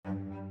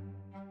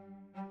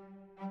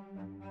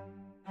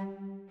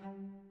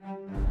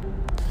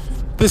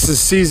This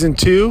is season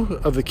 2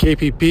 of the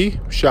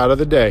KPP Shot of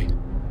the Day.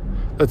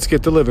 Let's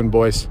get to living,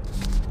 boys.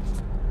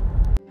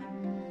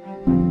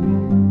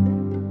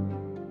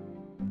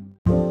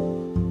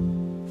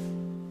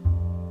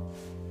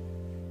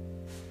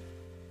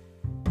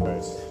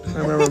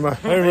 I remember my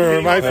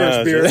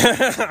first beer.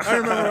 I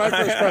remember my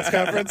first press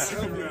conference.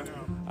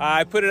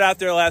 I put it out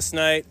there last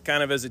night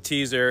kind of as a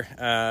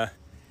teaser.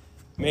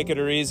 Make it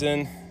a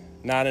reason,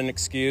 not an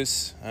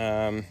excuse.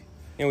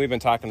 We've been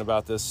talking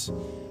about this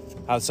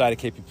outside of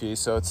KPP,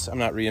 so I'm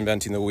not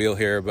reinventing the wheel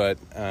here, but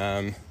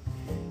it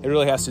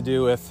really has to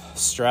do with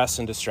stress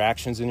and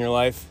distractions in your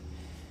life.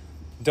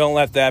 Don't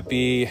let that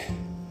be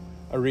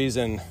a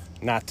reason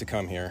not to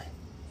come here.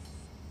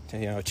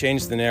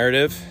 Change the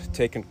narrative,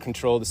 take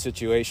control of the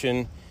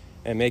situation,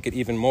 and make it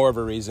even more of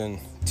a reason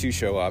to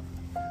show up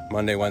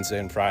Monday, Wednesday,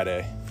 and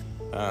Friday.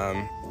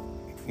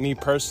 Me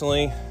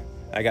personally,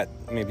 I got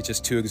maybe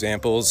just 2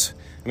 examples.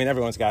 I mean,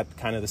 everyone's got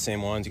kind of the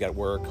same ones. You got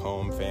work,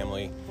 home,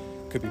 family.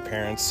 Could be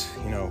parents,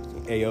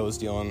 AOs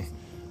dealing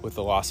with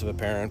the loss of a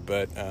parent.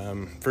 But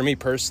for me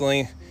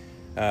personally,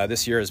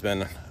 this year has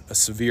been a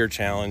severe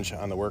challenge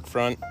on the work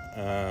front.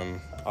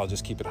 I'll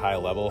just keep it high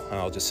level.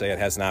 I'll just say it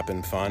has not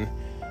been fun.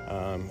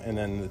 And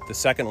then the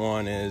second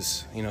one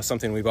is,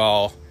 something we've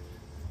all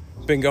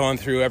been going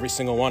through, every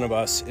single one of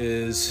us,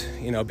 is,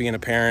 being a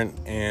parent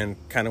and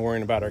kind of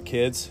worrying about our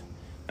kids.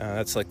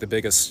 That's like the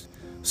biggest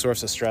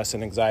source of stress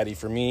and anxiety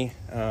for me.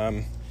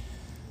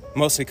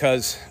 Mostly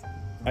because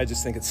I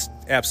just think it's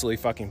absolutely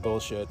fucking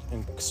bullshit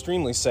and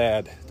extremely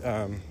sad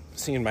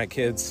seeing my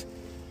kids,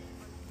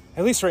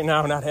 at least right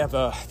now, not have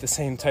the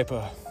same type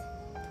of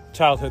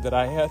childhood that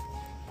I had.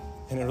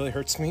 And it really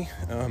hurts me.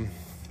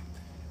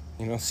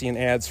 Seeing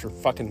ads for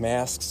fucking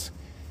masks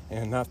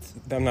and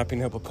them not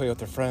being able to play with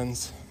their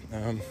friends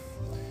and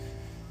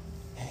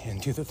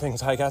do the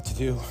things I got to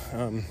do.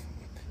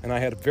 And I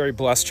had a very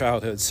blessed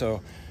childhood,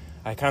 so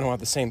I kind of want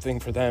the same thing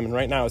for them. And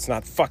right now it's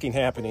not fucking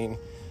happening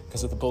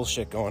because of the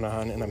bullshit going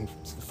on, and I'm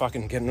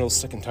fucking getting real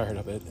sick and tired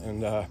of it.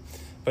 And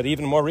but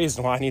even more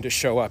reason why I need to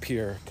show up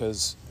here,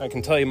 because I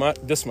can tell you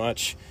this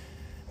much.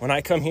 When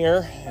I come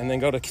here and then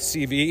go to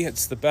CV,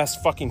 it's the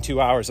best fucking 2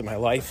 hours of my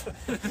life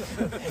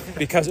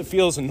because it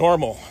feels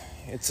normal.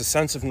 It's a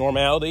sense of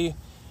normality.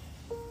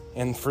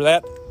 And for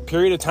that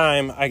period of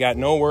time, I got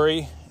no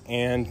worry.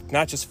 And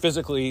not just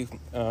physically,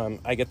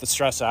 I get the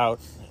stress out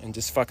and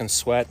just fucking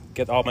sweat,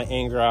 get all my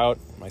anger out,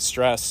 my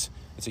stress.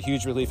 It's a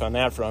huge relief on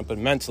that front. But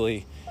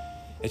mentally,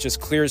 it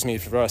just clears me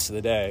for the rest of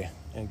the day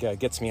and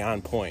gets me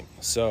on point.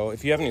 So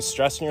if you have any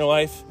stress in your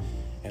life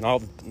and all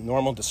the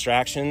normal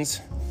distractions,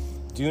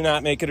 do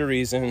not make it a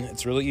reason.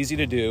 It's really easy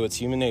to do. It's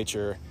human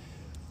nature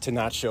to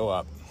not show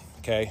up,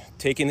 okay?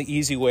 Taking the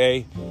easy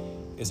way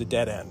is a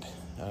dead end.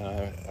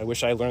 I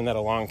wish I learned that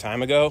a long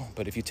time ago,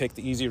 but if you take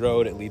the easy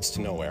road, it leads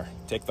to nowhere.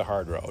 Take the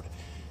hard road.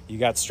 You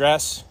got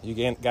stress,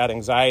 you got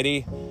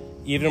anxiety,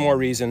 even more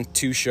reason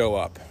to show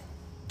up.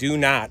 Do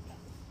not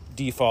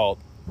default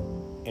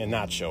and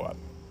not show up.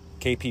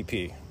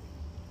 KPP.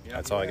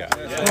 That's all I got.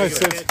 Nice,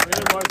 Sabes.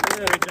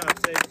 Great job,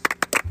 Sabes.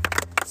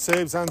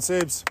 Sabes on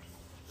Sabes.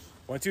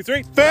 1, 2,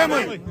 3.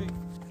 Family.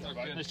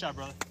 Nice job,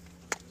 brother.